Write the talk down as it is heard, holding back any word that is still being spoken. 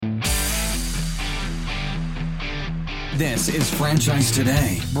This is Franchise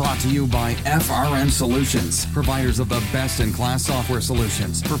Today, brought to you by FRM Solutions, providers of the best-in-class software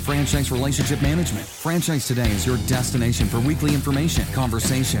solutions for franchise relationship management. Franchise Today is your destination for weekly information,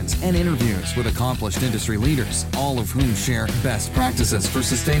 conversations, and interviews with accomplished industry leaders, all of whom share best practices for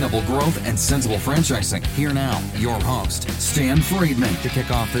sustainable growth and sensible franchising. Here now, your host, Stan Friedman, to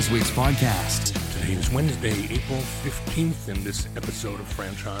kick off this week's podcast. Today is Wednesday, April 15th, and this episode of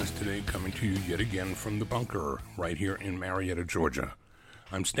Franchise Today coming to you yet again from the bunker right here in Marietta, Georgia.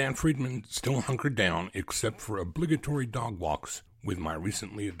 I'm Stan Friedman, still hunkered down except for obligatory dog walks with my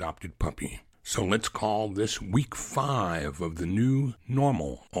recently adopted puppy. So let's call this week 5 of the new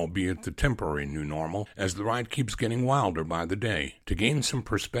normal, albeit the temporary new normal, as the ride keeps getting wilder by the day. To gain some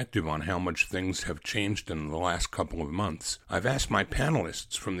perspective on how much things have changed in the last couple of months, I've asked my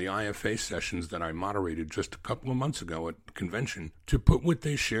panelists from the IFA sessions that I moderated just a couple of months ago at the convention to put what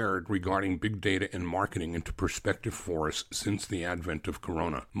they shared regarding big data and marketing into perspective for us since the advent of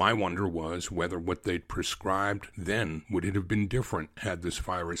Corona. My wonder was whether what they'd prescribed then would it have been different had this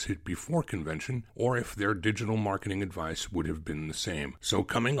virus hit before convention, or if their digital marketing advice would have been the same. So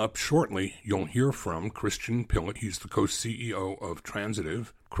coming up shortly, you'll hear from Christian Pillat. He's the co-CEO of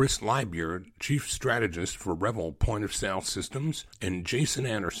Transitiv, Chris Lybeer, Chief Strategist for Revel point-of-sale systems, and Jason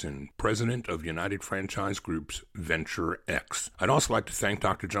Anderson, President of United Franchise Group's Venture X. I'd also like to thank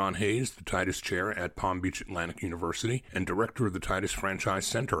Dr. John Hayes, the Titus Chair at Palm Beach Atlantic University and Director of the Titus Franchise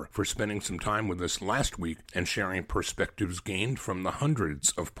Center, for spending some time with us last week and sharing perspectives gained from the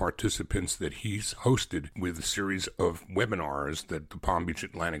hundreds of participants that he's hosted with a series of webinars that the Palm Beach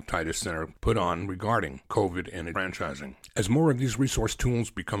Atlantic Titus Center put on regarding COVID and franchising. As more of these resource tools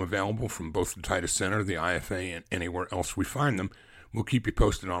become available from both the Titus Center, the IFA, and anywhere else we find them, we'll keep you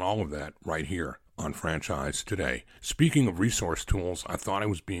posted on all of that right here on Franchise Today. Speaking of resource tools, I thought I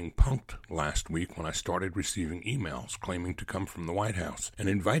was being punked last week when I started receiving emails claiming to come from the White House and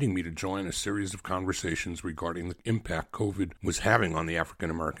inviting me to join a series of conversations regarding the impact COVID was having on the African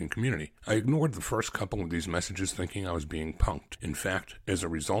American community. I ignored the first couple of these messages thinking I was being punked. In fact, as a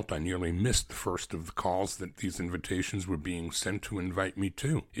result, I nearly missed the first of the calls that these invitations were being sent to invite me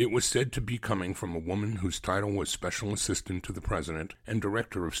to. It was said to be coming from a woman whose title was Special Assistant to the President and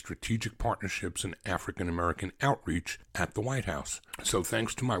Director of Strategic Partnerships and African American Outreach at the White House. So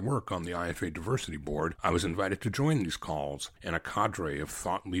thanks to my work on the IFA Diversity Board, I was invited to join these calls and a cadre of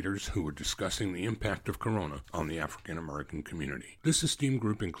thought leaders who were discussing the impact of Corona on the African American community. This esteemed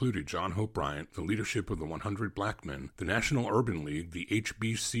group included John Hope Bryant, the leadership of the 100 Black Men, the National Urban League, the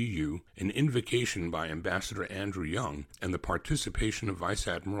HBCU, an invocation by Ambassador Andrew Young, and the participation of Vice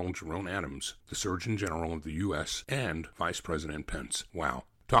Admiral Jerome Adams, the Surgeon General of the U.S., and Vice President Pence. Wow.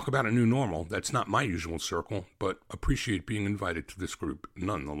 Talk about a new normal. That's not my usual circle, but appreciate being invited to this group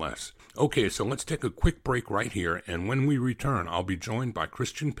nonetheless. Okay, so let's take a quick break right here, and when we return, I'll be joined by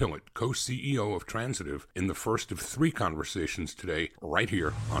Christian Pillat, co-CEO of Transitiv, in the first of 3 conversations today, right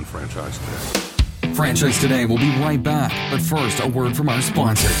here on Franchise Today. Franchise Today will be right back, but first, a word from our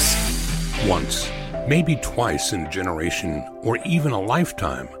sponsors. Once, maybe twice in a generation, or even a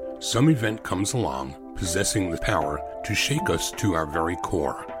lifetime, some event comes along possessing the power to shake us to our very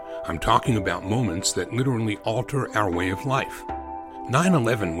core. I'm talking about moments that literally alter our way of life.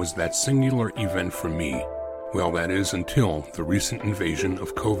 9/11 was that singular event for me. Well, that is until the recent invasion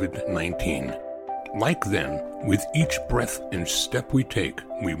of COVID-19. Like then, with each breath and step we take,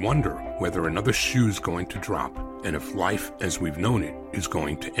 we wonder whether another shoe's going to drop, and if life as we've known it is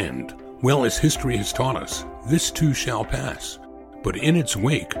going to end. Well, as history has taught us, this too shall pass. But in its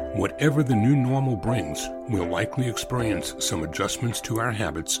wake, whatever the new normal brings, we'll likely experience some adjustments to our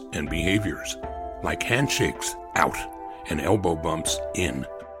habits and behaviors, like handshakes out and elbow bumps in.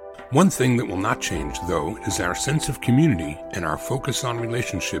 One thing that will not change, though, is our sense of community and our focus on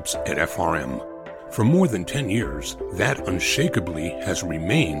relationships at FRM. For more than 10 years, that unshakably has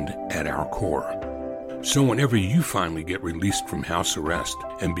remained at our core. So whenever you finally get released from house arrest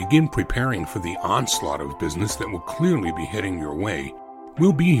and begin preparing for the onslaught of business that will clearly be heading your way,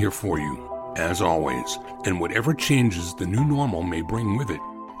 we'll be here for you, as always, and whatever changes the new normal may bring with it,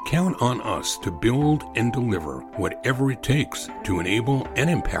 count on us to build and deliver whatever it takes to enable and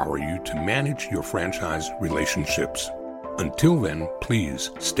empower you to manage your franchise relationships. Until then, please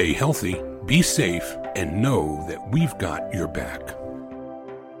stay healthy, be safe, and know that we've got your back.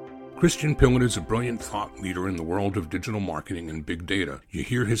 Christian Pillat is a brilliant thought leader in the world of digital marketing and big data. You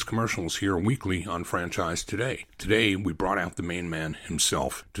hear his commercials here weekly on Franchise Today. Today, we brought out the main man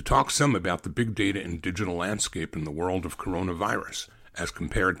himself to talk some about the big data and digital landscape in the world of coronavirus, as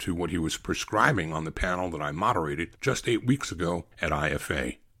compared to what he was prescribing on the panel that I moderated just 8 weeks ago at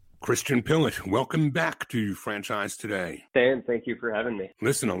IFA. Christian Pillat, welcome back to Franchise Today. Stan, thank you for having me.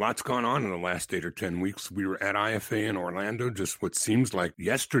 Listen, a lot's gone on in the last 8 or 10 weeks. We were at IFA in Orlando just what seems like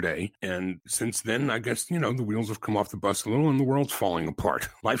yesterday. And since then, I guess, the wheels have come off the bus a little and the world's falling apart.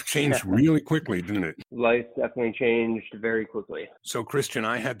 Life changed really quickly, didn't it? Life definitely changed very quickly. So, Christian,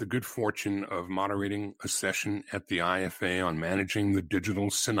 I had the good fortune of moderating a session at the IFA on managing the digital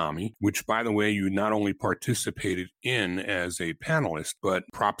tsunami, which, by the way, you not only participated in as a panelist, but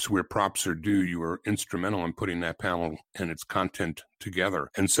props where props are due. You were instrumental in putting that panel and its content together.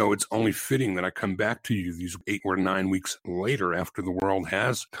 And so it's only fitting that I come back to you these 8 or 9 weeks later after the world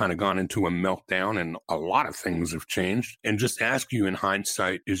has kind of gone into a meltdown and a lot of things have changed, and just ask you in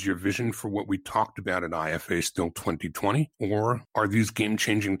hindsight, is your vision for what we talked about at IFA still 2020? Or are these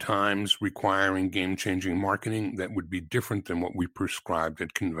game-changing times requiring game-changing marketing that would be different than what we prescribed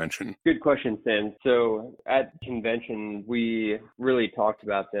at convention? Good question, Sam. So at convention, we really talked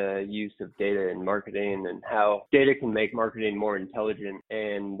about the use of data in marketing and how data can make marketing more intelligent.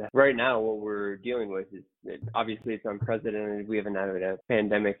 And right now, what we're dealing with is obviously it's unprecedented. We haven't had a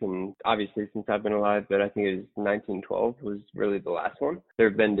pandemic, and obviously since I've been alive, but I think it was 1912 was really the last one. There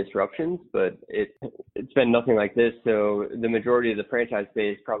have been disruptions, but it's been nothing like this. So the majority of the franchise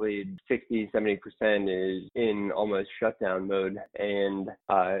space, probably 60-70% is in almost shutdown mode. And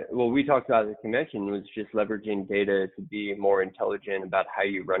what we talked about at the convention was just leveraging data to be more intelligent about how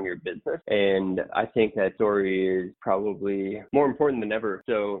you run your business. And I think that story is probably more important than ever.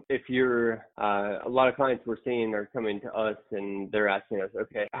 So if you're a lot of clients we're seeing are coming to us and they're asking us,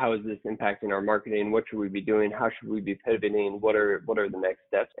 okay, how is this impacting our marketing? What should we be doing? How should we be pivoting? What are the next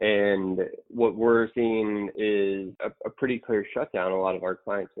steps? And what we're seeing is a pretty clear shutdown. A lot of our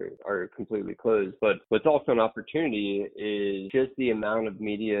clients are completely closed. But what's also an opportunity is just the amount of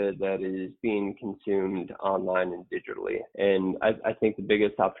media that is being consumed online and digitally. And I think the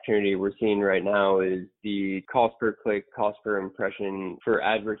biggest opportunity we're seeing right now is the cost per click, cost per impression for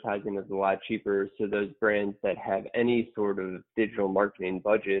advertising is a lot cheaper. So those brands that have any sort of digital marketing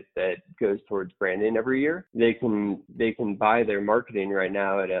budget that goes towards branding every year, they can buy their marketing right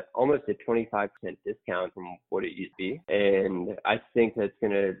now at almost a 25% discount from what it used to be. And I think that's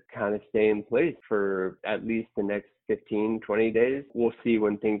going to kind of stay in place for at least the next 15-20 days. We'll see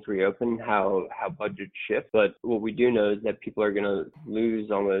when things reopen how budgets shift. But what we do know is that people are going to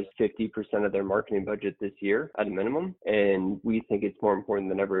lose almost 50% of their marketing budget this year at a minimum. And we think it's more important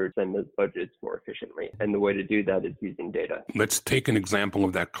than ever to spend those budgets more efficiently. And the way to do that is using data. Let's take an example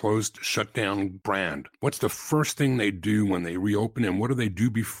of that closed, shutdown brand. What's the first thing they do when they reopen, and what do they do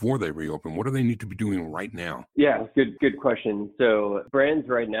before they reopen? What do they need to be doing right now? Yeah, good question. So brands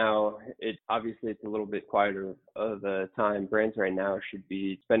right now, it's a little bit quieter of a time. Brands right now should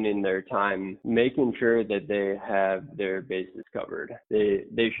be spending their time making sure that they have their bases covered.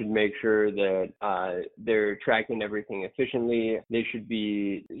 They should make sure that they're tracking everything efficiently. They should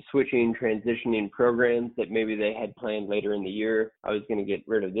be transitioning programs that maybe they had planned later in the year. I was going to get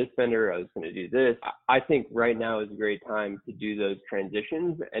rid of this vendor. I was going to do this. I think right now is a great time to do those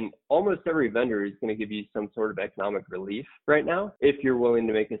transitions. And almost every vendor is going to give you some sort of economic relief right now if you're willing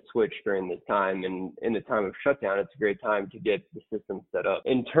to make a switch during this time. And in the time of shutdown, it's a great time to get the system set up.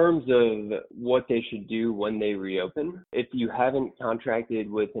 In terms of what they should do when they reopen, if you haven't contracted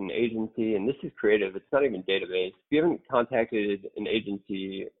with an agency, and this is creative, it's not even database, if you haven't contacted an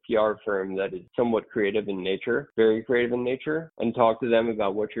agency, PR firm that is somewhat creative in nature, very creative in nature, and talk to them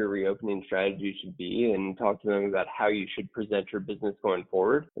about what your reopening strategy should be and talk to them about how you should present your business going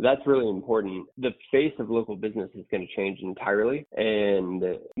forward, that's really important. The face of local business is going to change entirely, and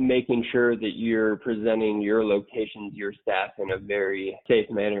making sure that you're presenting your locations, your staff in a very safe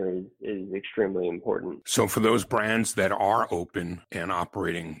manner is extremely important. So for those brands that are open and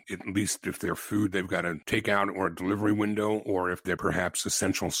operating, at least if they're food, they've got a takeout or a delivery window, or if they're perhaps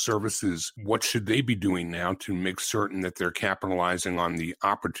essential services, what should they be doing now to make certain that they're capitalizing on the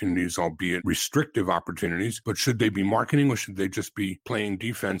opportunities, albeit restrictive opportunities? But should they be marketing, or should they just be playing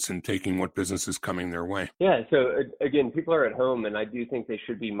defense and taking what business is coming their way? Yeah, so again, people are at home, and I do think they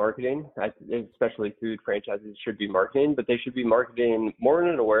should be marketing, especially food franchises should be marketing, but they should be marketing more in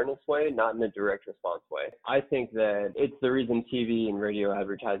an awareness way, not in a direct response way. I think that it's the reason TV and radio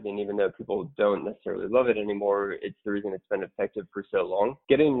advertising, even though people don't necessarily love it anymore, it's the reason it's been effective for so long.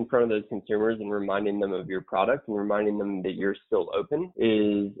 Getting in front of those consumers and reminding them of your product and reminding them that you're still open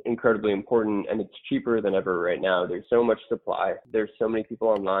is incredibly important, and it's cheaper than ever right now. There's so much supply. There's so many people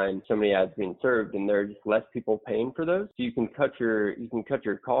online, so many ads being served, and there's less people paying for those. So you can cut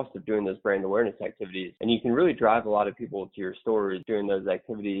your cost of doing those brand awareness activities, and you can really really drive a lot of people to your stores doing those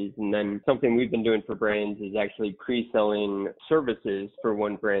activities. And then something we've been doing for brands is actually pre-selling services for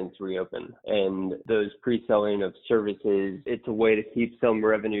when brands reopen. And those pre-selling of services, it's a way to keep some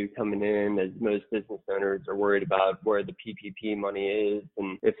revenue coming in, as most business owners are worried about where the PPP money is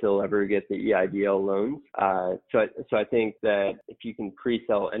and if they'll ever get the EIDL loans. So I think that if you can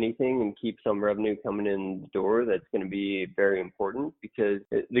pre-sell anything and keep some revenue coming in the door, that's going to be very important, because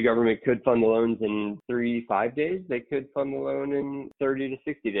the government could fund the loans in 3-5 days. They could fund the loan in 30 to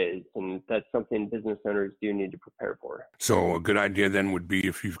 60 days. And that's something business owners do need to prepare for. So a good idea then would be,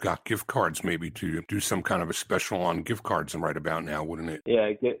 if you've got gift cards, maybe to do some kind of a special on gift cards and right about now, wouldn't it?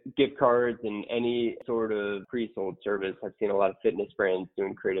 Yeah, gift cards and any sort of pre-sold service. I've seen a lot of fitness brands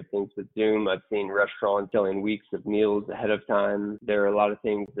doing creative things with Zoom. I've seen restaurants selling weeks of meals ahead of time. There are a lot of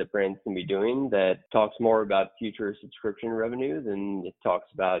things that brands can be doing that talks more about future subscription revenue than it talks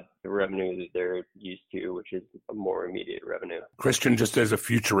about the revenue that they're used to, which is a more immediate revenue. Christian, just as a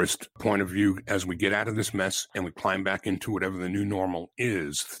futurist point of view, as we get out of this mess and we climb back into whatever the new normal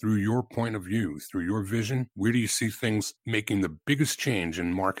is, through your point of view, through your vision, where do you see things making the biggest change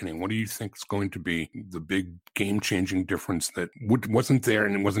in marketing? What do you think is going to be the big game-changing difference that wasn't there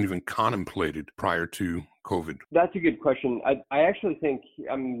and it wasn't even contemplated prior to COVID? That's a good question. I actually think,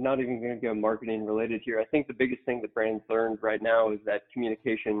 I'm not even going to go marketing related here. I think the biggest thing that brands learned right now is that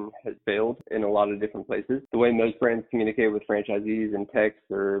communication has failed in a lot of different places. The way most brands communicate with franchisees and text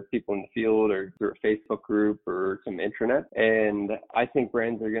or people in the field or through a Facebook group or some intranet. And I think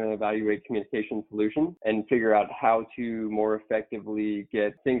brands are going to evaluate communication solutions and figure out how to more effectively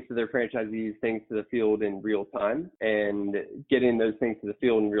get things to their franchisees, things to the field in real time. And getting those things to the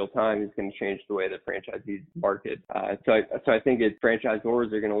field in real time is going to change the way that franchisees market. So I think franchisors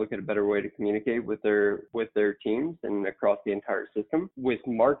are going to look at a better way to communicate with their teams and across the entire system. With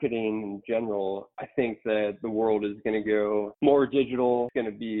marketing in general, I think that the world is going to go more digital, going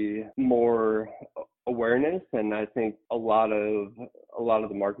to be more awareness, and I think a lot of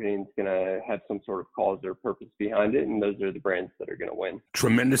the marketing is going to have some sort of cause or purpose behind it, and those are the brands that are going to win.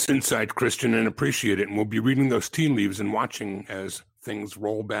 Tremendous insight, Christian, and appreciate it. And we'll be reading those tea leaves and watching as things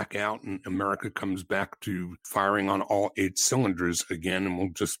roll back out and America comes back to firing on all 8 cylinders again. And we'll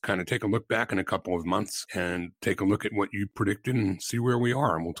just kind of take a look back in a couple of months and take a look at what you predicted and see where we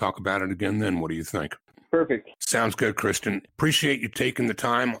are. And we'll talk about it again then. What do you think? Perfect. Sounds good, Christian. Appreciate you taking the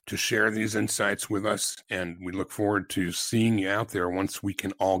time to share these insights with us. And we look forward to seeing you out there once we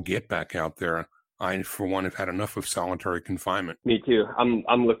can all get back out there. I, for one, have had enough of solitary confinement. Me too.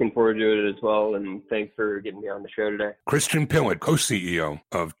 I'm looking forward to it as well, and thanks for getting me on the show today. Christian Pillat, co-CEO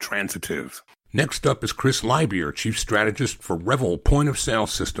of Transitiv. Next up is Chris Lybeer, Chief Strategist for Revel Point of Sale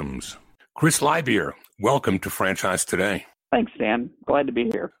Systems. Chris Lybeer, welcome to Franchise Today. Thanks, Dan. Glad to be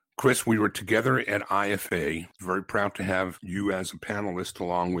here. Chris, we were together at IFA. Very proud to have you as a panelist,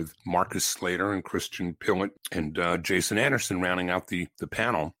 along with Marcus Slater and Christian Pillat and Jason Anderson rounding out the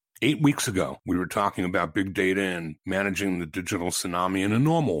panel. 8 weeks ago, we were talking about big data and managing the digital tsunami in a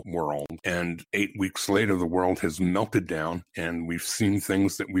normal world. And 8 weeks later, the world has melted down, and we've seen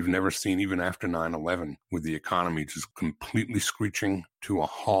things that we've never seen even after 9/11, with the economy just completely screeching to a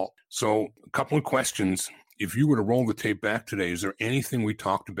halt. So a couple of questions. If you were to roll the tape back today, is there anything we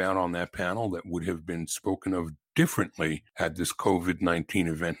talked about on that panel that would have been spoken of differently had this COVID-19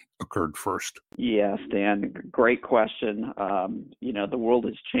 event occurred first? Yes, Dan, great question. The world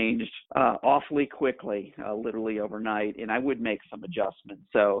has changed awfully quickly, literally overnight, and I would make some adjustments.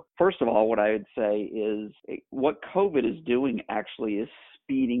 So first of all, what I would say is what COVID is doing actually is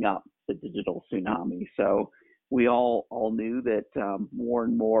speeding up the digital tsunami. So we all knew that more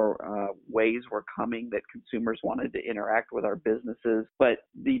and more ways were coming that consumers wanted to interact with our businesses, but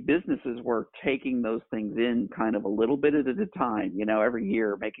the businesses were taking those things in kind of a little bit at a time, every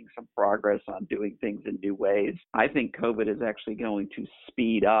year making some progress on doing things in new ways. I think COVID is actually going to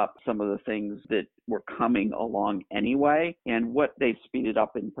speed up some of the things that were coming along anyway, and what they've speeded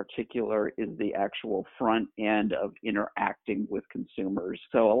up in particular is the actual front end of interacting with consumers.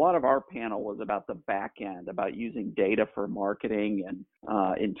 So a lot of our panel was about the back end, about using data for marketing and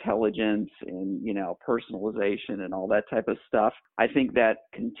intelligence and, personalization and all that type of stuff. I think that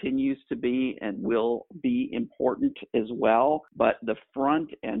continues to be and will be important as well. But the front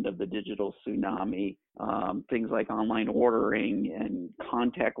end of the digital tsunami, things like online ordering and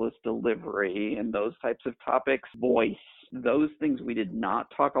contactless delivery and those types of topics, voice, those things we did not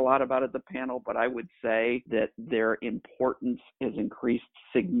talk a lot about at the panel, but I would say that their importance has increased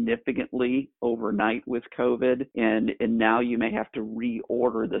significantly overnight with COVID. And now you may have to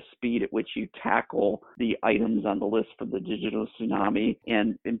reorder the speed at which you tackle the items on the list for the digital tsunami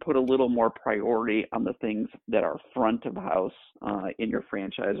and put a little more priority on the things that are front of house in your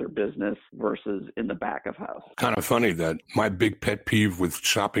franchise or business versus in the back of house. Kind of funny that my big pet peeve with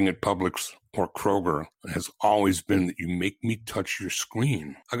shopping at Publix or Kroger has always been that you make me touch your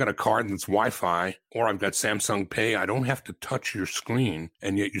screen. I got a card that's Wi-Fi, or I've got Samsung Pay. I don't have to touch your screen,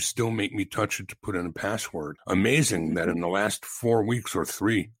 and yet you still make me touch it to put in a password. Amazing that in the last 4 weeks or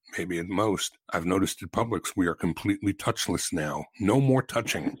 3, maybe at most, I've noticed at Publix we are completely touchless now. No more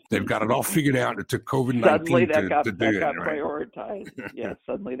touching. They've got it all figured out. It took COVID-19 suddenly that got right? prioritized. Yeah,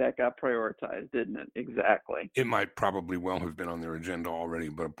 suddenly that got prioritized, didn't it? Exactly. It might probably well have been on their agenda already,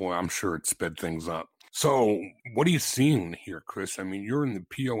 but boy, I'm sure it sped things up. So what are you seeing here, Chris? I mean, you're in the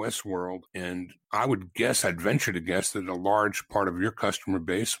POS world, and I'd venture to guess that a large part of your customer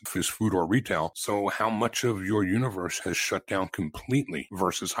base is food or retail. So how much of your universe has shut down completely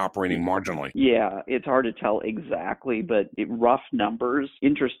versus operating marginally? Yeah, it's hard to tell exactly, but rough numbers,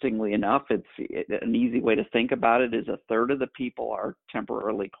 interestingly enough, an easy way to think about it is a third of the people are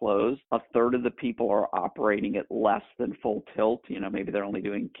temporarily closed. A third of the people are operating at less than full tilt. Maybe they're only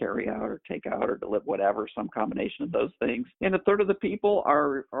doing carry out or takeout or deliver, whatever, some combination of those things. And a third of the people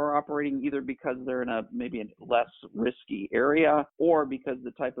are operating either because they're in maybe a less risky area, or because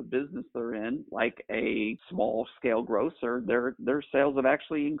the type of business they're in, like a small scale grocer, their sales have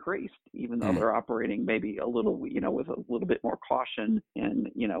actually increased, even though they're operating maybe a little, with a little bit more caution and,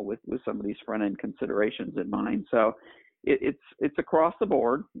 with some of these front end considerations in mind. So it's across the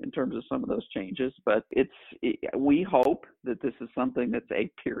board in terms of some of those changes, but we hope that this is something that's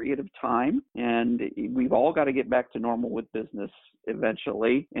a period of time, and we've all got to get back to normal with business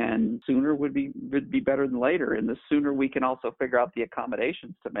eventually, and sooner would be better than later. And the sooner we can also figure out the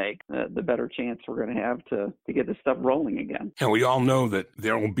accommodations to make, the better chance we're going to have to get this stuff rolling again. And we all know that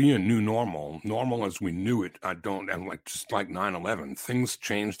there will be a new normal as we knew it. Just like 9/11, things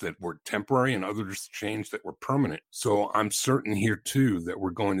changed that were temporary and others changed that were permanent. So I'm certain here too that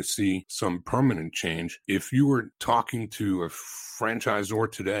we're going to see some permanent change. If you were talking to a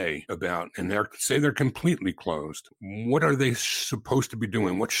franchisor today and they're completely closed, what are they supposed to be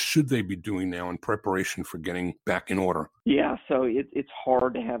doing? What should they be doing now in preparation for getting back in order? Yeah, so it's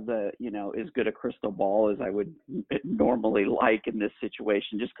hard to have as good a crystal ball as I would normally like in this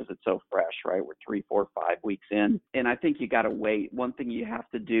situation, just because it's so fresh, right? We're 3, 4, 5 weeks in. And I think you got to wait. One thing you have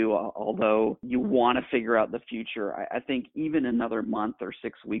to do, although you want to figure out the future, I think even another month or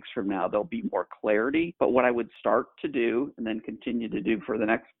 6 weeks from now, there'll be more clarity. But what I would start to do and then continue to do for the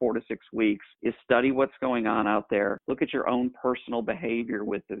next 4 to 6 weeks is study what's going on out there. Look at your own personal behavior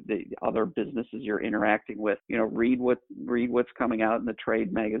with the other businesses you're interacting with. Read what's coming out in the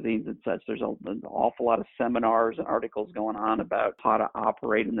trade magazines and such. There's an awful lot of seminars and articles going on about how to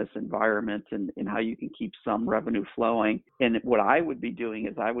operate in this environment and how you can keep some revenue flowing. And what I would be doing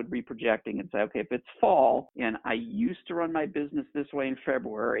is I would be projecting and say, okay, if it's fall and I used to run my business this way in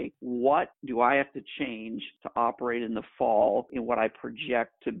February, what do I have to change to operate in the fall in what I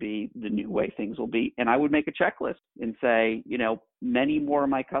project to be the new way things will be? And I would make a checklist and say, many more of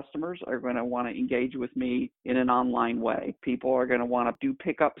my customers are going to want to engage with me in an online way. People are going to want to do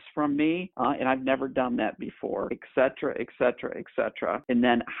pickups from me, and I've never done that before, et cetera, et cetera, et cetera. And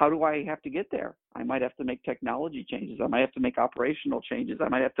then how do I have to get there? I might have to make technology changes. I might have to make operational changes. I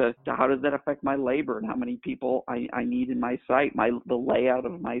might have to how does that affect my labor and how many people I need in my site, the layout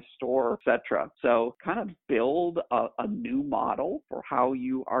of my store, et cetera. So kind of build a new model for how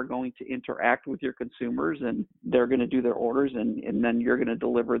you are going to interact with your consumers, and they're going to do their orders, and then you're going to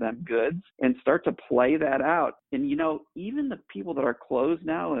deliver them goods, and start to play that out. And, even the people that are closed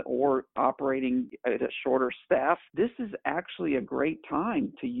now or operating at a shorter staff, this is actually a great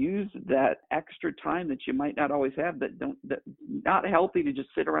time to use that extra time that you might not always have, that not healthy to just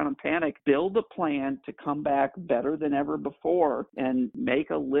sit around and panic. Build a plan to come back better than ever before, and make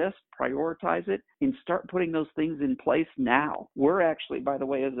a list, prioritize it, and start putting those things in place now. We're actually, by the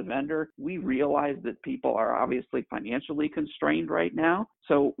way, as a vendor, we realize that people are obviously financially constrained right now.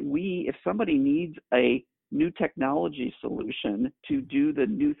 So if somebody needs a new technology solution to do the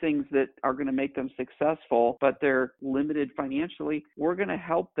new things that are going to make them successful, but they're limited financially, we're going to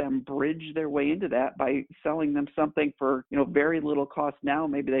help them bridge their way into that by selling them something for, very little cost now.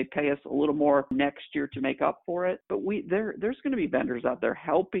 Maybe they pay us a little more next year to make up for it. But there's going to be vendors out there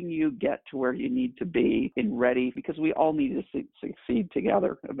helping you get to where you need to be and ready, because we all need to succeed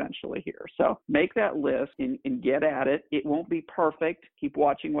together eventually here. So make that list and get at it. It won't be perfect. Keep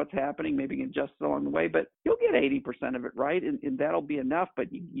watching what's happening, maybe adjust it along the way, but you'll get 80% of it right, and that'll be enough.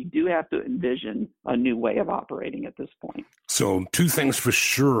 But you do have to envision a new way of operating at this point. So 2 things for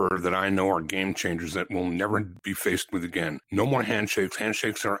sure that I know are game changers that we'll never be faced with again. No more handshakes.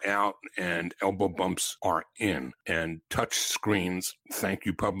 Handshakes are out and elbow bumps are in. And touch screens, thank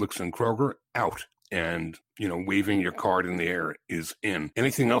you Publix and Kroger, out. And, waving your card in the air is in.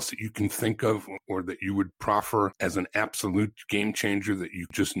 Anything else that you can think of or that you would proffer as an absolute game changer that you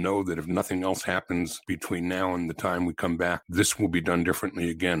just know that if nothing else happens between now and the time we come back, this will be done differently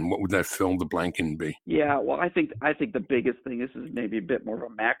again? What would that fill the blank in be? Yeah, well, I think the biggest thing, this is maybe a bit more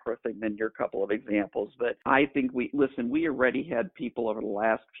of a macro thing than your couple of examples, but I think we already had people over the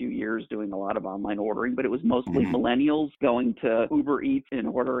last few years doing a lot of online ordering, but it was mostly millennials going to Uber Eats and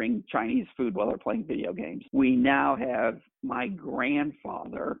ordering Chinese food while they're playing video games. We now have my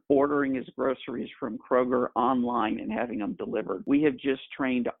grandfather ordering his groceries from Kroger online and having them delivered. We have just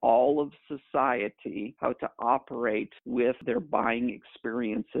trained all of society how to operate with their buying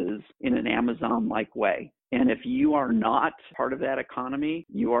experiences in an Amazon-like way. And if you are not part of that economy,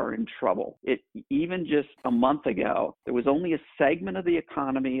 you are in trouble. Even just a month ago, there was only a segment of the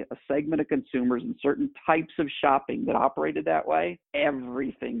economy, a segment of consumers, and certain types of shopping that operated that way.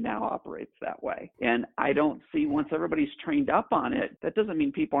 Everything now operates that way. And I don't see, once everybody's trained up on it, that doesn't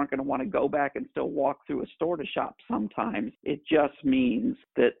mean people aren't going to want to go back and still walk through a store to shop sometimes. It just means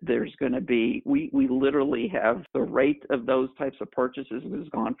that there's going to be, we literally have the rate of those types of purchases has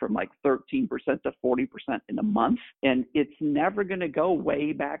gone from like 13% to 40% in a month, and it's never going to go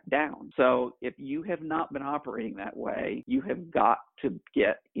way back down. So if you have not been operating that way, you have got to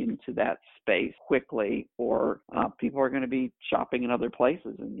get into that space quickly, or people are going to be shopping in other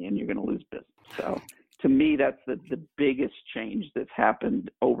places, and you're going to lose business. So to me, that's the biggest change that's happened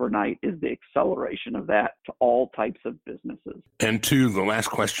overnight, is the acceleration of that to all types of businesses. And two, the last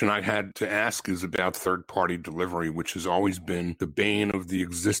question I had to ask is about third-party delivery, which has always been the bane of the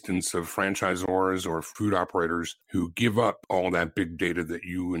existence of franchisors or food operators who give up all that big data that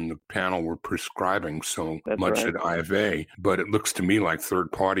you and the panel were prescribing so much at IFA. But it looks to me like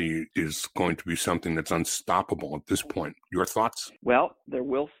third-party is going to be something that's unstoppable at this point. Your thoughts? Well, there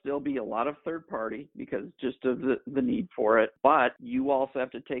will still be a lot of third-party because just of the need for it. But you also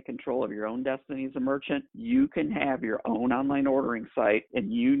have to take control of your own destiny as a merchant. You can have your own online ordering site,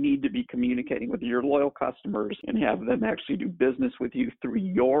 and you need to be communicating with your loyal customers and have them actually do business with you through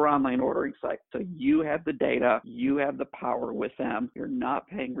your online ordering site. So you have the data, you have the power with them. You're not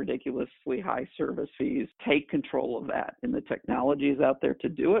paying ridiculously high service fees. Take control of that. And the technology is out there to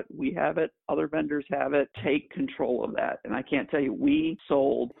do it. We have it. Other vendors have it. Take control of that. And I can't tell you, we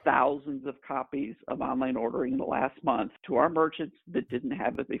sold thousands of copies of online ordering in the last month to our merchants that didn't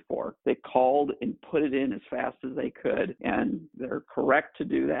have it before. They called and put it in as fast as they could, and they're correct to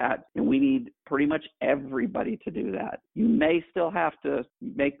do that. And we need pretty much everybody to do that. You may still have to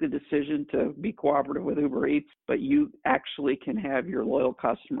make the decision to be cooperative with Uber Eats, but you actually can have your loyal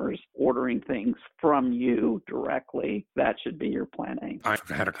customers ordering things from you directly. That should be your plan A. I've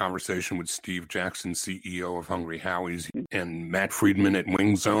had a conversation with Steve Jackson, CEO of Hungry Howie's, and Matt Friedman at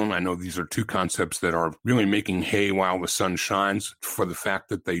Wing Zone. I know these are two concepts that are really making hay while the sun shines for the fact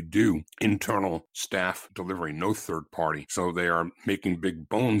that they do internal staff delivery, no third party. So they are making big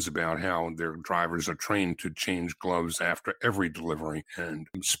bones about how their drivers are trained to change gloves after every delivery and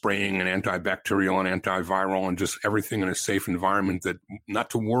spraying an antibacterial and antiviral and just everything in a safe environment, that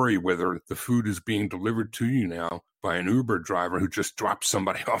not to worry whether the food is being delivered to you now by an Uber driver who just dropped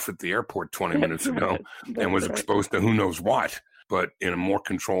somebody off at the airport 20 minutes ago and was exposed to who knows what, but in a more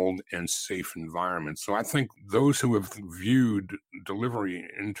controlled and safe environment. So I think those who have viewed delivery,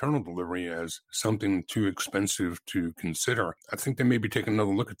 internal delivery, as something too expensive to consider, I think they may be taking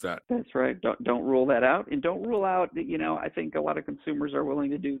another look at that. That's right. Don't rule that out. And don't rule out that, I think a lot of consumers are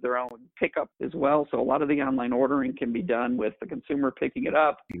willing to do their own pickup as well. So a lot of the online ordering can be done with the consumer picking it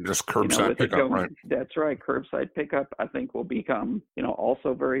up. Just curbside pickup, right? That's right. Curbside pickup, I think, will become,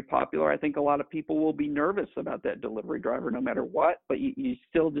 also very popular. I think a lot of people will be nervous about that delivery driver no matter what, but you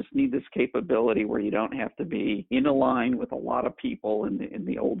still just need this capability where you don't have to be in a line with a lot of people in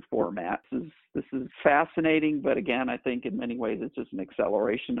the old format. This is fascinating, but again, I think in many ways it's just an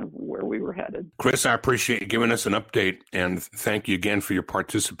acceleration of where we were headed. Chris, I appreciate you giving us an update, and thank you again for your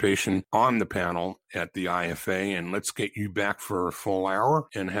participation on the panel at the IFA. And let's get you back for a full hour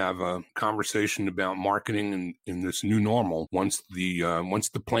and have a conversation about marketing in this new normal once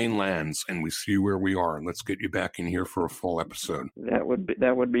the plane lands and we see where we are. Let's get you back in here for a full episode. episode.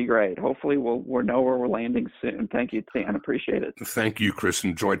 That would be great. Hopefully we'll know where we're landing soon. Thank you, Dan. Appreciate it. Thank you, Chris.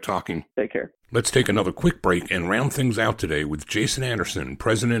 Enjoyed talking. Take care. Let's take another quick break and round things out today with Jason Anderson,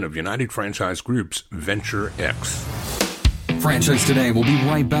 president of United Franchise Group's Venture X. Franchise Today will be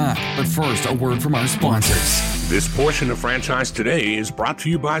right back, but first, a word from our sponsors. This portion of Franchise Today is brought to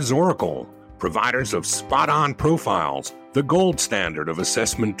you by Zoracle, providers of spot-on profiles, the gold standard of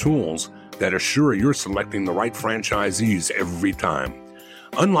assessment tools that assure you're selecting the right franchisees every time.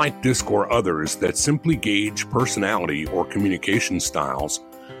 Unlike DISC or others that simply gauge personality or communication styles,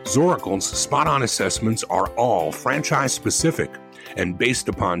 Zoracle's spot-on assessments are all franchise-specific and based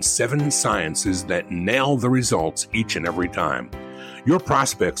upon 7 sciences that nail the results each and every time. Your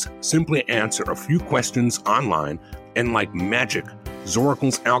prospects simply answer a few questions online, and like magic,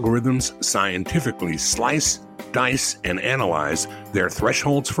 Zoracle's algorithms scientifically slice, dice, and analyze their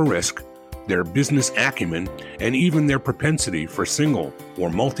thresholds for risk, their business acumen, and even their propensity for single or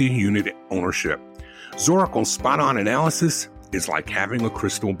multi-unit ownership. Zoracle's spot-on analysis is like having a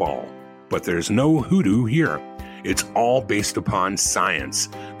crystal ball, but there's no hoodoo here. It's all based upon science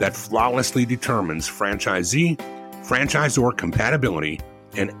that flawlessly determines franchisee, franchisor compatibility,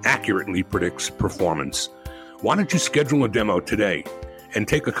 and accurately predicts performance. Why don't you schedule a demo today and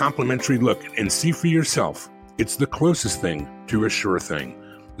take a complimentary look and see for yourself? It's the closest thing to a sure thing.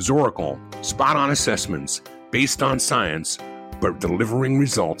 Zoracle, spot-on assessments based on science, but delivering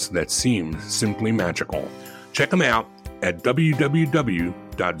results that seem simply magical. Check them out at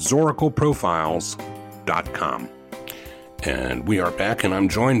www.zoracleprofiles.com. And we are back, and I'm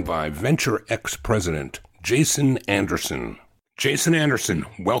joined by Venture X President Jason Anderson. Jason Anderson,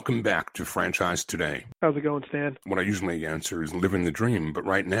 welcome back to Franchise Today. How's it going, Stan? What I usually answer is living the dream, but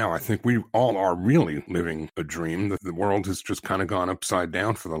right now I think we all are really living a dream. The world has just kind of gone upside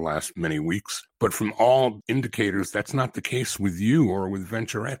down for the last many weeks. But from all indicators, that's not the case with you or with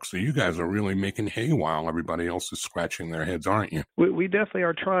Venture X. So you guys are really making hay while everybody else is scratching their heads, aren't you? We definitely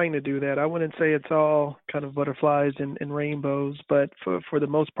are trying to do that. I wouldn't say it's all kind of butterflies and rainbows, but for the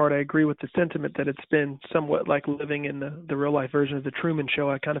most part, I agree with the sentiment that it's been somewhat like living in the real-life version of The Truman Show.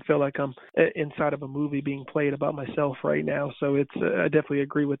 I kind of feel like I'm inside of a movie being played about myself right now. So it's I definitely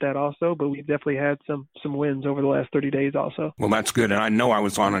agree with that also, but we've definitely had some wins over the last 30 days also. Well, that's good. And I know I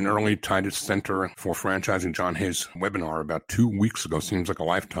was on an early Titus Center for Franchising John Hayes webinar about 2 weeks ago. Seems like a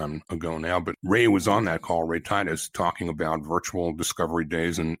lifetime ago now. But Ray was on that call, Ray Titus, talking about virtual discovery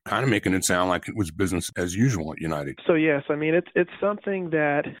days and kind of making it sound like it was business as usual at United. So yes, I mean, it's something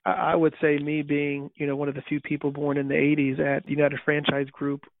that I would say, me being, one of the few people born in the 80s at United Franchise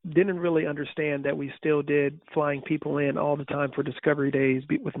Group, didn't really understand that we still did flying people in all the time for discovery days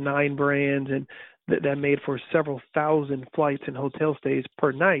with 9 brands, and that made for several thousand flights and hotel stays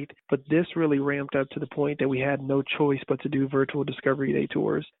per night. But this really ramped up to the point that we had no choice but to do virtual discovery day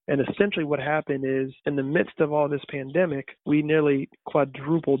tours. And essentially what happened is, in the midst of all this pandemic, we nearly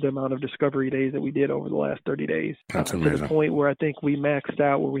quadrupled the amount of discovery days that we did over the last 30 days. That's amazing. To the point where I think we maxed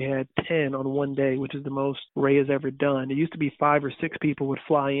out where we had 10 on one day, which is the most Ray has ever done. It used to be 5 or 6 people would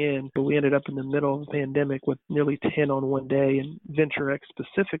fly in, but we ended up in the middle of the pandemic with nearly 10 on one day. And Venture X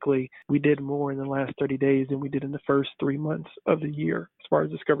specifically, we did more in the last 30 days than we did in the first 3 months of the year as far as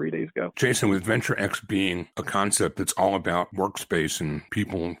discovery days go. Jason, with Venture X being a concept that's all about workspace and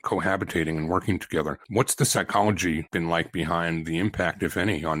people cohabitating and working together, what's the psychology been like behind the impact, if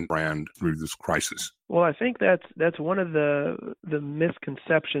any, on brand through this crisis? Well, I think that's one of the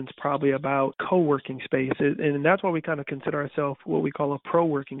misconceptions probably about co-working spaces, and that's why we kind of consider ourselves what we call a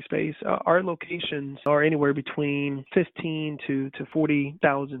pro-working space. Our locations are anywhere between 15 to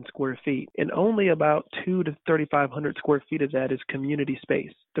 40,000 square feet, and only about 2 to 3,500 square feet of that is community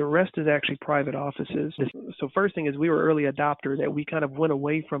space. The rest is actually private offices. So first thing is, we were early adopter that we kind of went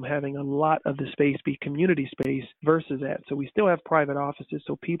away from having a lot of the space be community space versus that. So we still have private offices,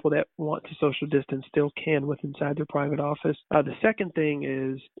 so people that want to social distance still can with inside their private office. The second thing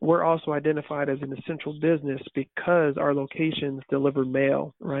is, we're also identified as an essential business because our locations deliver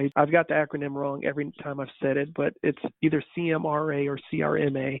mail, right? I've got the acronym wrong every time I've said it, but it's either CMRA or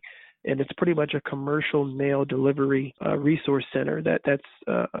CRMA. And it's pretty much a commercial mail delivery resource center that's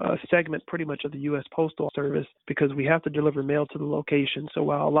a segment pretty much of the U.S. Postal Service, because we have to deliver mail to the location. So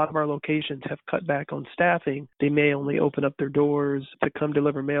while a lot of our locations have cut back on staffing, they may only open up their doors to come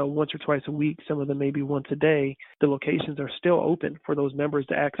deliver mail once or twice a week. Some of them maybe once a day. The locations are still open for those members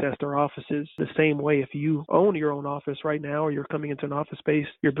to access their offices. The same way, if you own your own office right now, or you're coming into an office space,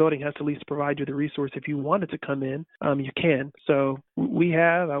 your building has to at least provide you the resource. If you wanted to come in, you can. So we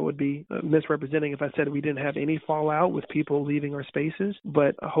have, I would be be misrepresenting if I said we didn't have any fallout with people leaving our spaces,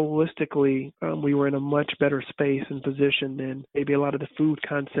 but holistically, we were in a much better space and position than maybe a lot of the food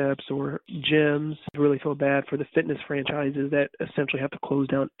concepts or gyms. I really feel bad for the fitness franchises that essentially have to close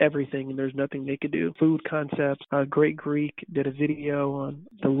down everything and there's nothing they could do. Food concepts, Great Greek did a video on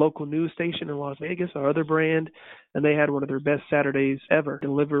the local news station in Las Vegas, our other brand, and they had one of their best Saturdays ever,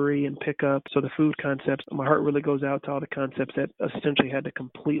 delivery and pickup. So the food concepts, my heart really goes out to all the concepts that essentially had to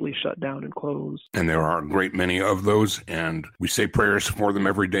completely shut down and close. And there are a great many of those, and we say prayers for them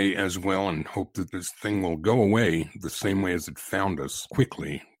every day as well and hope that this thing will go away the same way as it found us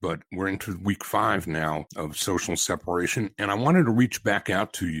quickly. But we're into week 5 now of social separation. And I wanted to reach back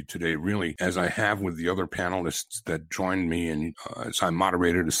out to you today, really, as I have with the other panelists that joined me. And as I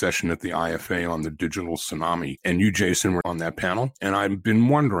moderated a session at the IFA on the digital tsunami. And you, Jason, were on that panel. And I've been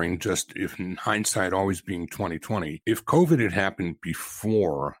wondering, just if in hindsight always being 2020, if COVID had happened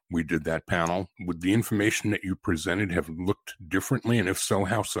before we did that panel, would the information that you presented have looked differently? And if so,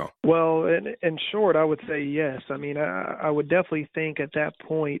 how so? Well, in short, I would say yes. I mean, I would definitely think at that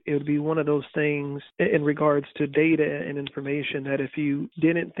point, it would be one of those things in regards to data and information that if you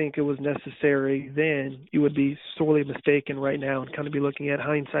didn't think it was necessary then, you would be sorely mistaken right now and kind of be looking at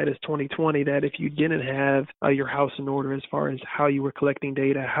hindsight as 2020, that if you didn't have your house in order as far as how you were collecting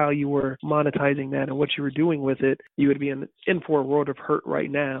data, how you were monetizing that, and what you were doing with it, you would be in for a world of hurt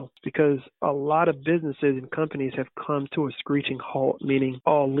right now, because a lot of businesses and companies have come to a screeching halt, meaning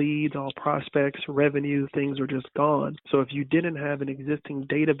all leads, all prospects, revenue, things are just gone. So if you didn't have an existing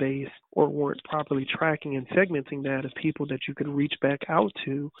database or weren't properly tracking and segmenting that of people that you could reach back out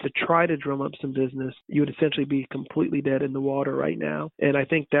to try to drum up some business, you would essentially be completely dead in the water right now. And I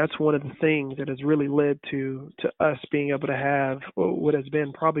think that's one of the things that has really led to us being able to have what has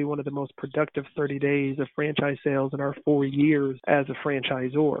been probably one of the most productive 30 days of franchise sales in our 4 years as a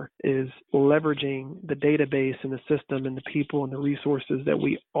franchisor, is leveraging the database and the system and the people and the resources that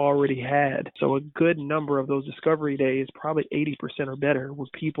we already had. So a good number of those discovery days, probably 80% or better, were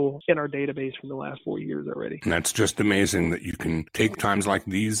people in our database from the last 4 years already. And that's just amazing that you can take times like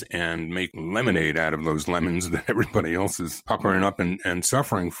these and make lemonade out of those lemons that everybody else is puckering up and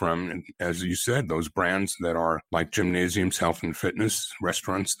suffering from. And as you said, those brands that are like gymnasiums, health and fitness,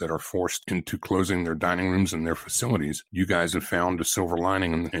 restaurants that are forced into closing their dining rooms and their facilities, you guys have found a silver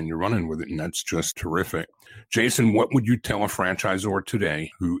lining and you're running with it. And that's just terrific. Jason, what would you tell a franchisor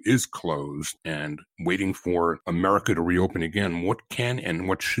today who is closed and waiting for America to reopen again? What can and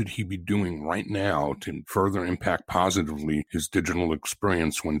what should he be doing right now to further impact positively his digital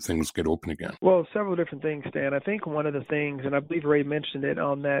experience when things get open again? Well, several different things, Stan. I think one of the things, and I believe Ray mentioned it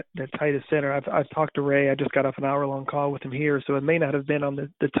on that Titus Center. I've talked to Ray. I just got off an hour-long call with him here, so it may not have been on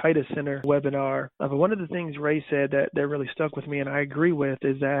the Titus Center webinar. But one of the things Ray said that really stuck with me, and I agree with,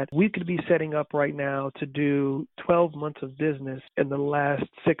 is that we could be setting up right now to do 12 months of business in the last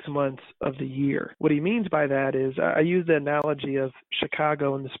 6 months of the year. What he means by that is, I use the analogy of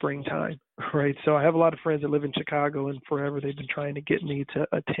Chicago in the springtime. Right. So I have a lot of friends that live in Chicago, and forever they've been trying to get me to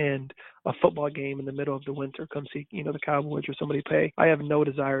attend a football game in the middle of the winter, come see, the Cowboys or somebody play. I have no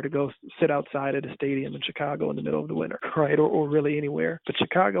desire to go sit outside at a stadium in Chicago in the middle of the winter, right? Or really anywhere. But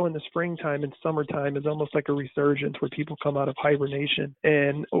Chicago in the springtime and summertime is almost like a resurgence where people come out of hibernation.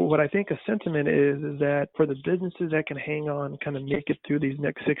 And what I think a sentiment is that for the businesses that can hang on, kind of make it through these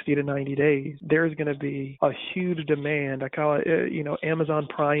next 60 to 90 days, there's going to be a huge demand. I call it, Amazon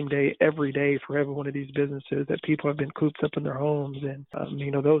Prime Day every day for every one of these businesses, that people have been cooped up in their homes. And,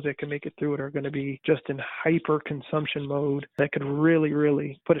 those that can make it through it are going to be just in hyper consumption mode that could really,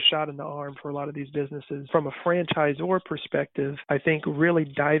 really put a shot in the arm for a lot of these businesses. From a franchisor perspective, I think really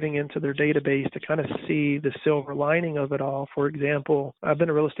diving into their database to kind of see the silver lining of it all. For example, I've been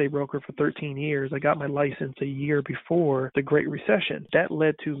a real estate broker for 13 years. I got my license a year before the Great Recession. That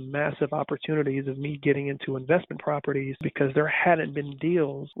led to massive opportunities of me getting into investment properties because there hadn't been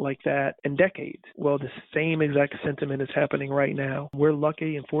deals like that in decades. Well, the same exact sentiment is happening right now. We're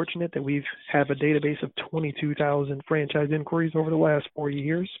lucky and fortunate that we have a database of 22,000 franchise inquiries over the last 4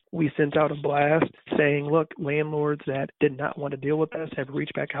 years. We sent out a blast saying, look, landlords that did not want to deal with us have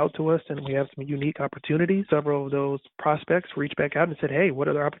reached back out to us, and we have some unique opportunities. Several of those prospects reached back out and said, hey, what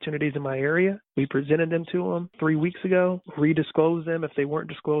other opportunities in my area? We presented them to them 3 weeks ago, redisclosed them if they weren't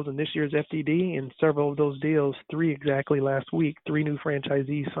disclosed in this year's FDD, and several of those deals, 3 exactly last week. 3 new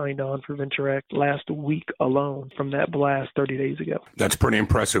franchisees signed on for Venture X last week alone from that blast 30 days ago. That's pretty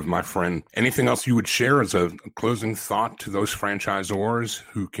impressive, my friend. Anything else you would share as a closing thought to those franchisors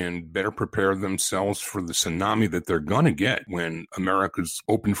who can better prepare themselves for the tsunami that they're going to get when America's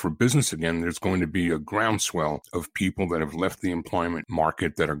open for business again? There's going to be a groundswell of people that have left the employment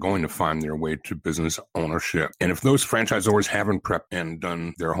market that are going to find their way to business ownership. And if those franchisors haven't prepped and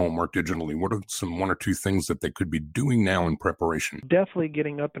done their homework digitally, what are some 1 or 2 things that they could be doing now in preparation? Definitely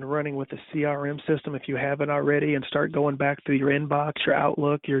getting up and running with the CRM system if you haven't already, and start going back through your inbox, your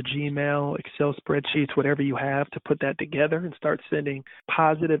Outlook, your Gmail, Excel spreadsheets, whatever you have, to put that together and start sending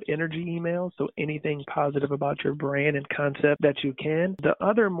positive energy emails. So anything positive about your brand and concept that you can. The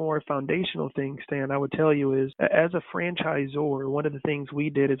other more foundational thing, Stan, I would tell you is, as a franchisor, one of the things we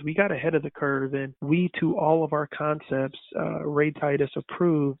did is we got ahead of the curve, and we, to all of our concepts, Ray Titus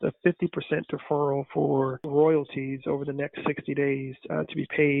approved a 50% deferral for royalties over the next 60 days to be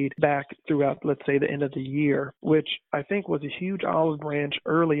paid back throughout, let's say, the end of the year, which I think was a huge olive branch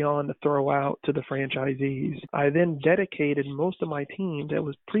early on to throw out to the franchisees. I then dedicated most of my team that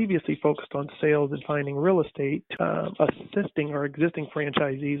was previously focused on sales and finding real estate, assisting our existing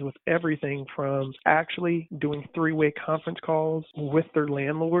franchisees with everything from actually doing 3-way conference calls with their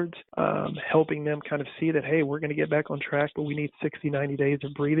landlords, helping them kind of see that, hey, we're going to get back on track, but we need 60, 90 days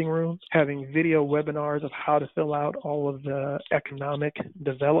of breathing room, having video webinars of how to fill out all of the economic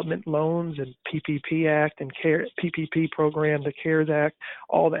development loans and PPP Act and PPP program, the CARES Act,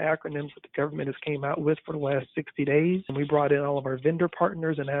 all the acronyms that the government has came out with for the last 60 days. And we brought in all of our vendor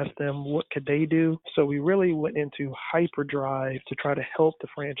partners and asked them what could they do. So we really went into hyperdrive to try to help the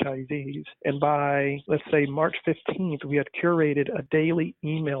franchisees. And by, let's say, March 15th, we had curated a daily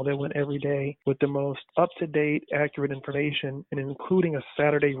email that went every day with the most up-to-date, accurate information, and including a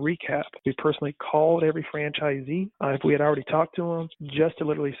Saturday recap. We personally called every franchisee, if we had already talked to them, just to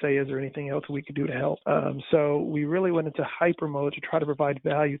literally say, is there anything else we could do to help? So we really went into hyper mode to try to provide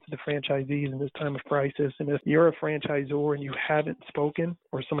value to the franchisees in this time of crisis. And if you're a franchisor and you haven't spoken,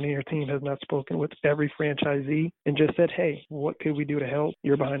 or somebody in your team has not spoken with every franchisee and just said, hey, what could we do to help?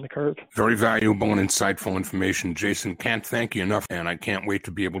 You're behind the curve. Very valuable and insightful information. Jason, can't thank you enough. And I can't wait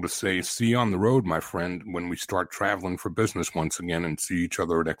to be able to say, see you on the road, my friend, when we start traveling for business once again and see each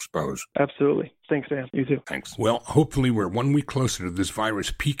other at Expos. Absolutely. Thanks, Sam. You too. Thanks. Well, hopefully we're 1 week closer to this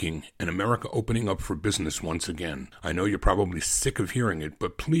virus peaking and America opening up for business once again. I know you're probably sick of hearing it,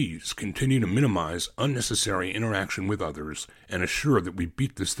 but please continue to minimize unnecessary interaction with others and assure that we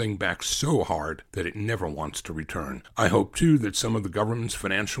beat this thing back so hard that it never wants to return. I hope, too, that some of the government's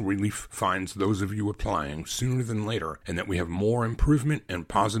financial relief finds those of you applying sooner than later, and that we have more improvement and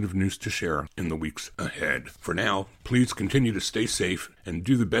positive news to share in the weeks ahead. For now, please continue to stay safe and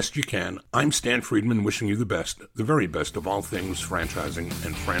do the best you can. I'm Stan Friedman, wishing you the best, the very best of all things franchising,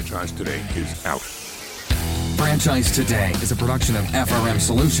 and Franchise Today is out. Franchise Today is a production of FRM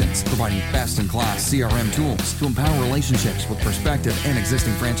Solutions, providing best-in-class CRM tools to empower relationships with prospective and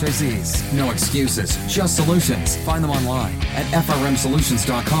existing franchisees. No excuses, just solutions. Find them online at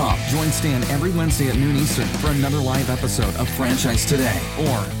frmsolutions.com. Join Stan every Wednesday at noon Eastern for another live episode of Franchise Today.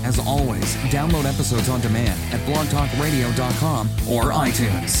 Or, as always, download episodes on demand at blogtalkradio.com or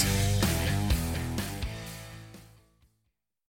iTunes.